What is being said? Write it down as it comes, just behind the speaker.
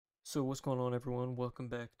So what's going on, everyone? Welcome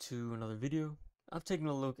back to another video. I've taken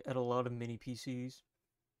a look at a lot of mini PCs,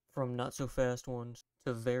 from not so fast ones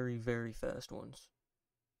to very, very fast ones.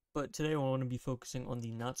 But today I want to be focusing on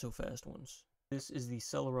the not so fast ones. This is the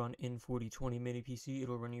Celeron N4020 mini PC.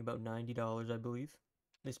 It'll run you about $90, I believe.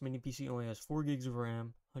 This mini PC only has 4 gigs of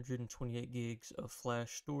RAM, 128 gigs of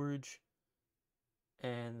flash storage,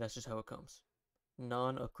 and that's just how it comes.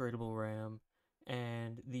 Non-upgradable RAM,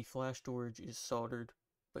 and the flash storage is soldered,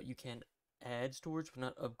 but you can add storage but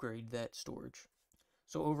not upgrade that storage.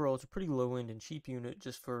 So overall, it's a pretty low-end and cheap unit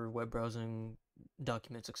just for web browsing,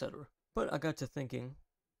 documents, etc. But I got to thinking,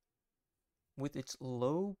 with its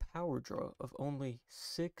low power draw of only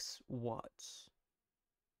 6 watts,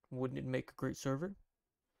 wouldn't it make a great server?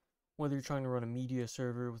 Whether you're trying to run a media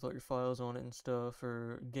server with all your files on it and stuff,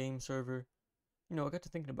 or a game server, I got to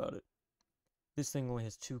thinking about it. This thing only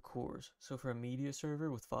has 2 cores, so for a media server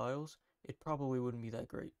with files, it probably wouldn't be that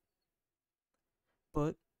great.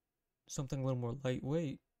 But something a little more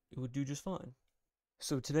lightweight, it would do just fine.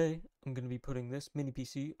 So today, I'm going to be putting this mini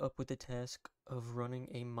PC up with the task of running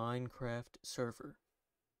a Minecraft server.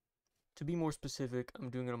 To be more specific,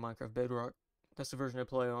 I'm doing it on Minecraft Bedrock. That's the version I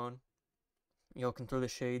play on. Y'all can throw the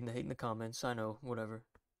shade and the hate in the comments, I know, whatever.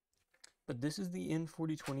 But this is the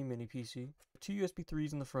N4020 mini PC. 2 USB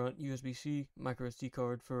 3s in the front, USB-C, micro SD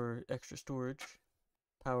card for extra storage,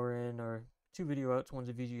 power in, or 2 video outs, one's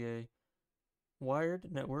a VGA, wired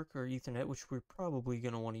network or Ethernet, which we're probably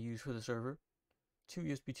going to want to use for the server, 2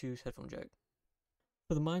 USB 2s, headphone jack.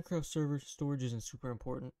 For the Minecraft server, storage isn't super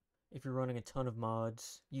important. If you're running a ton of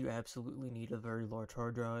mods, you absolutely need a very large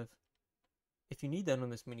hard drive. If you need that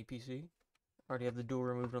on this mini PC, I already have the door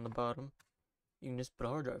removed on the bottom, you can just put a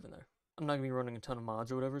hard drive in there. I'm not going to be running a ton of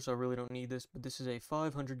mods or whatever, so I really don't need this, but this is a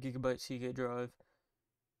 500 gigabyte Seagate drive.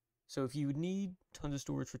 So if you would need tons of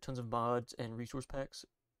storage for tons of mods and resource packs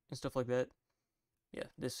and stuff like that, yeah,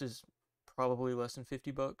 this is probably less than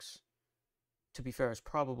 50 bucks. To be fair, it's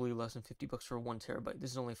probably less than 50 bucks for 1 terabyte.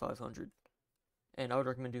 This is only 500. And I would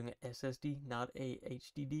recommend doing an SSD, not a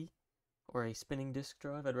HDD or a spinning disk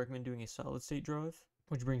drive. I'd recommend doing a solid state drive,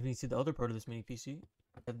 which brings me to the other part of this mini PC.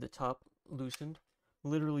 I have the top loosened.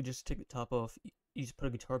 Literally just take the top off. You just put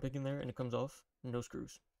a guitar pick in there and it comes off. No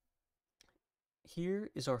screws. Here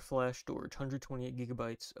is our flash storage, 128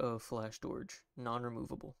 gigabytes of flash storage,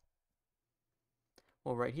 non-removable.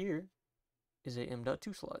 Well, right here is a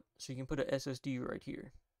M.2 slot, so you can put a SSD right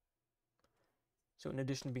here. So in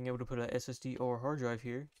addition to being able to put a SSD or hard drive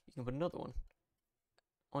here, you can put another one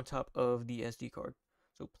on top of the SD card.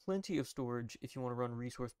 So plenty of storage if you want to run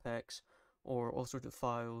resource packs or all sorts of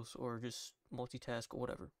files or just multitask or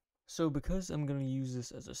whatever. So because I'm going to use this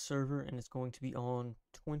as a server and it's going to be on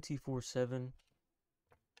 24/7,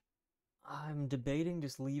 I'm debating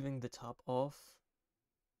just leaving the top off.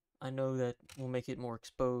 I know that will make it more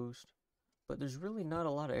exposed, but there's really not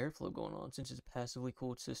a lot of airflow going on since it's a passively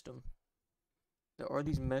cooled system. There are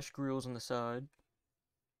these mesh grills on the side,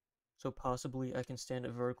 so possibly I can stand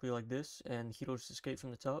it vertically like this and heat will just escape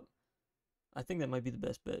from the top. I think that might be the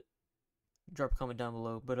best bet. Drop a comment down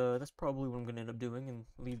below, but that's probably what I'm going to end up doing and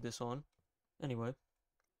leave this on. Anyway,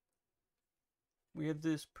 we have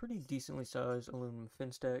this pretty decently sized aluminum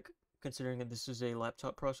fin stack, considering that this is a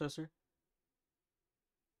laptop processor.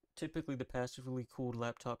 Typically the passively cooled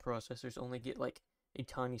laptop processors only get like a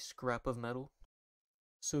tiny scrap of metal.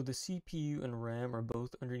 So the CPU and RAM are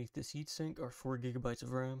both underneath this heatsink, are 4 gigabytes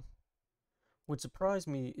of RAM. What surprised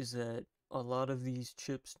me is that a lot of these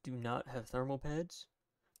chips do not have thermal pads,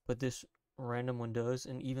 but this random one does,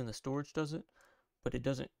 and even the storage does it, but it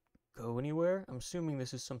doesn't go anywhere. I'm assuming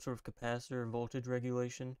this is some sort of capacitor voltage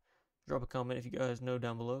regulation. Drop a comment if you guys know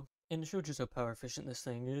down below. And to show just how power efficient this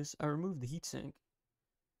thing is, I removed the heatsink,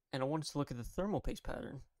 and I wanted to look at the thermal paste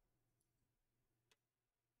pattern.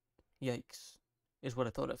 Yikes, is what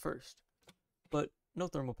I thought at first. But no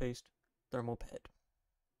thermal paste, thermal pad.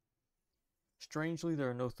 Strangely, there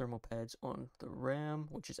are no thermal pads on the RAM,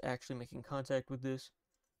 which is actually making contact with this.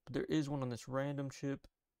 But there is one on this random chip.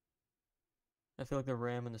 I feel like the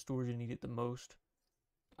RAM and the storage need it the most.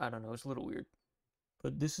 I don't know, it's a little weird.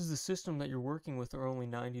 But this is the system that you're working with for only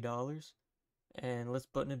 $90. And let's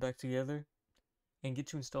button it back together and get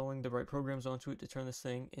to installing the right programs onto it to turn this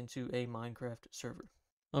thing into a Minecraft server.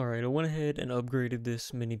 Alright, I went ahead and upgraded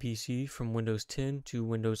this mini PC from Windows 10 to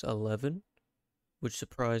Windows 11, which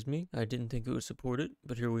surprised me. I didn't think it would support it,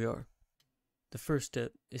 but here we are. The first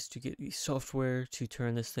step is to get the software to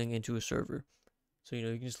turn this thing into a server. So,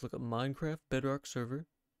 you can just look up Minecraft Bedrock server,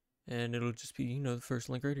 and it'll just be, the first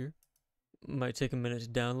link right here. It might take a minute to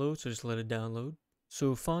download, so just let it download.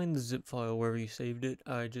 So find the zip file wherever you saved it.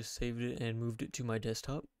 I just saved it and moved it to my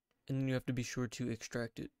desktop. and then you have to be sure to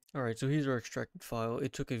extract it. Alright, so here's our extracted file.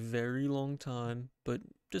 It took a very long time, but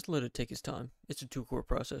just let it take its time. It's a 2-core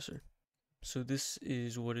processor. So this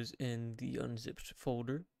is what is in the unzipped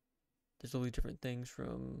folder. There's all these different things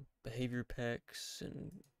from behavior packs and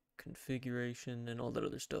configuration and all that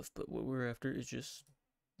other stuff, but what we're after is just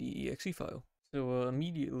the exe file. So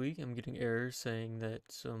immediately I'm getting errors saying that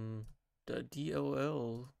some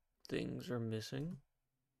 .dll things are missing.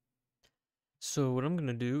 So what I'm going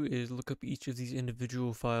to do is look up each of these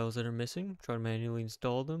individual files that are missing, try to manually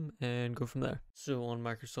install them, and go from there. So on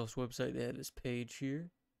Microsoft's website they have this page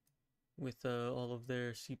here with all of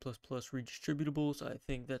their C++ redistributables. I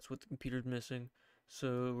think that's what the computer's missing,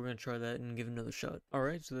 so we're going to try that and give it another shot.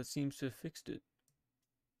 Alright, so that seems to have fixed it.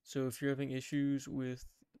 So if you're having issues with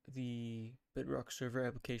the Bedrock server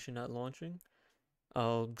application not launching,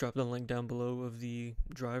 I'll drop the link down below of the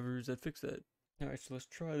drivers that fix that. Alright, so let's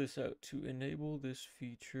try this out. To enable this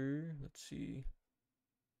feature, let's see.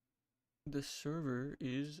 The server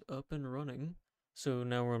is up and running. So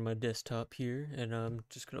now we're on my desktop here, and I'm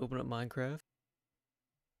just going to open up Minecraft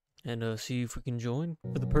and see if we can join.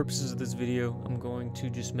 For the purposes of this video, I'm going to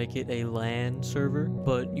just make it a LAN server,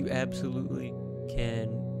 but you absolutely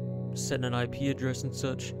can set an IP address and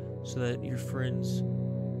such so that your friends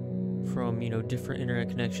from, different internet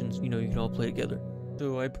connections, you can all play together.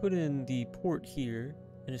 So I put in the port here,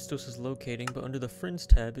 and it still says locating, but under the Friends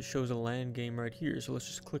tab, it shows a LAN game right here. So let's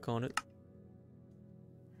just click on it.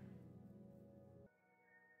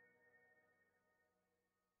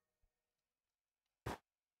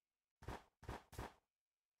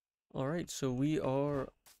 Alright, so we are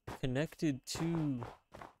connected to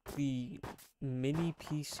the mini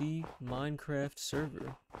PC Minecraft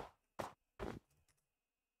server.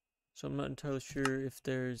 So I'm not entirely sure if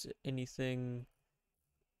there's anything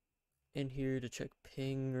in here to check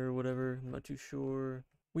ping or whatever. I'm not too sure.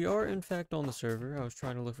 We are in fact on the server. I was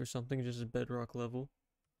trying to look for something just at bedrock level,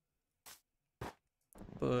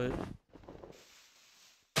 but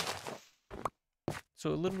so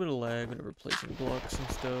a little bit of lag when replacing blocks and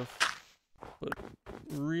stuff, but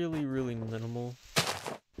really minimal.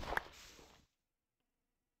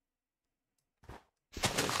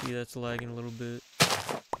 I see that's lagging a little bit,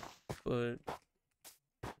 but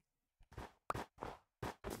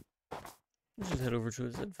let's just head over to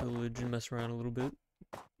that village and mess around a little bit.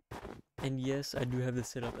 And yes, I do have this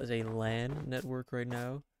set up as a LAN network right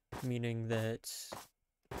now, meaning that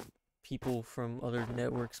people from other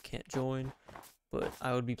networks can't join, but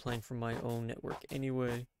I would be playing from my own network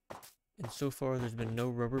anyway. And so far there's been no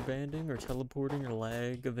rubber banding or teleporting or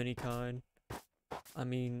lag of any kind. I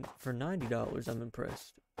mean, for $90 I'm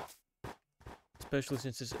impressed, especially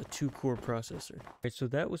since it's a 2-core processor. Alright, so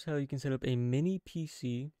that was how you can set up a mini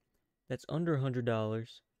PC that's under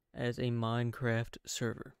 $100 as a Minecraft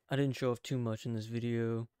server. I didn't show off too much in this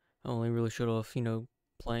video. I only really showed off,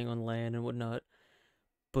 playing on LAN and whatnot.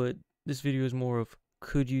 But this video is more of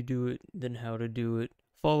could you do it than how to do it.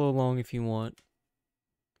 Follow along if you want.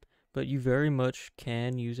 But you very much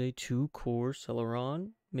can use a 2-core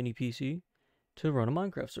Celeron mini PC to run a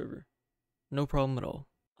Minecraft server. No problem at all.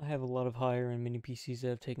 I have a lot of higher end mini PCs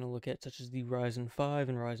that I've taken a look at, such as the Ryzen 5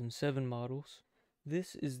 and Ryzen 7 models.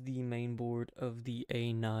 This is the main board of the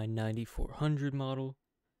A9-9400 model,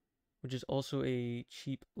 which is also a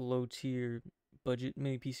cheap, low-tier budget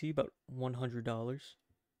mini PC, about $100.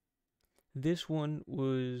 This one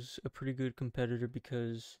was a pretty good competitor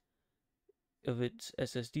because of its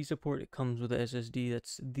SSD support. It comes with a SSD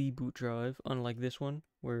that's the boot drive, unlike this one,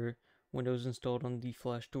 where Windows installed on the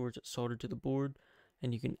flash storage that's soldered to the board,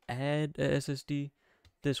 and you can add a SSD.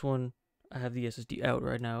 This one, I have the SSD out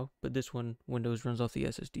right now, but this one, Windows runs off the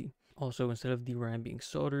SSD. Also, instead of the RAM being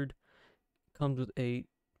soldered, it comes with 8,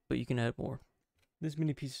 but you can add more. This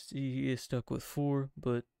mini PC is stuck with 4,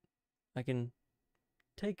 but I can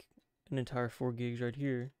take an entire 4 gigs right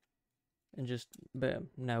here, and just, bam,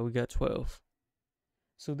 now we got 12.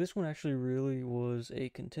 So this one actually really was a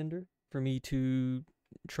contender for me to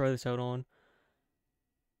try this out on,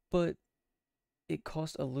 but it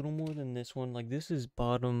cost a little more than this one. Like, this is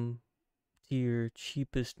bottom tier,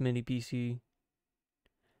 cheapest mini PC,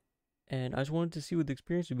 and I just wanted to see what the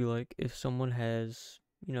experience would be like if someone has,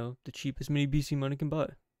 the cheapest mini PC money can buy.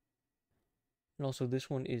 And also, this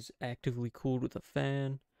one is actively cooled with a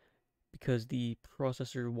fan because the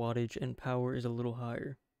processor wattage and power is a little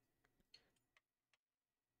higher.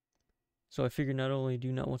 So I figured not only do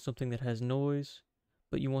you not want something that has noise,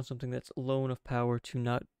 but you want something that's low enough power to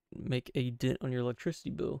not make a dent on your electricity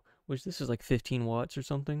bill, which this is like 15 watts or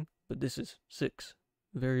something, but this is 6.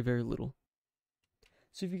 Very little.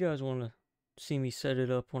 So if you guys want to see me set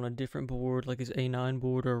it up on a different board, like his A9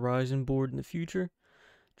 board or a Ryzen board in the future,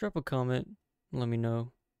 drop a comment and let me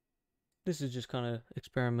know. This is just kind of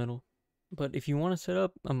experimental. But if you want to set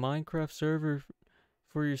up a Minecraft server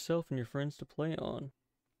for yourself and your friends to play on,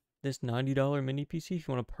 this $90 mini PC, if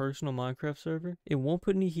you want a personal Minecraft server, it won't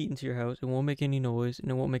put any heat into your house, it won't make any noise,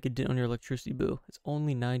 and it won't make a dent on your electricity bill. It's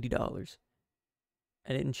only $90.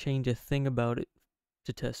 I didn't change a thing about it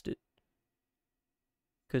to test it.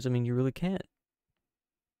 Because, I mean, you really can't.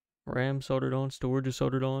 RAM soldered on, storage is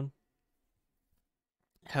soldered on.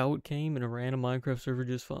 How it came, and it ran a Minecraft server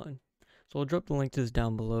just fine. So I'll drop the link to this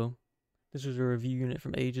down below. This was a review unit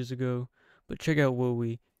from ages ago, but check out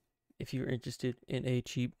Wowie if you're interested in a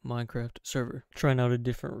cheap Minecraft server. Trying out a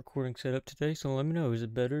different recording setup today, so let me know. Is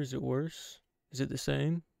it better? Is it worse? Is it the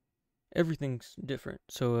same? Everything's different,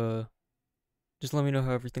 so just let me know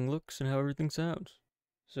how everything looks and how everything sounds.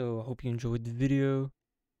 So I hope you enjoyed the video,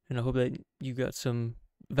 and I hope that you got some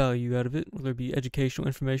value out of it, whether it be educational,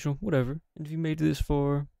 informational, whatever. And if you made it this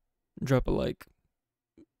far, drop a like.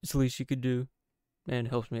 It's the least you could do, and it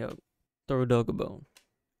helps me out. Throw a dog a bone.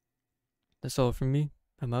 That's all from me.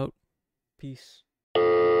 I'm out. Peace.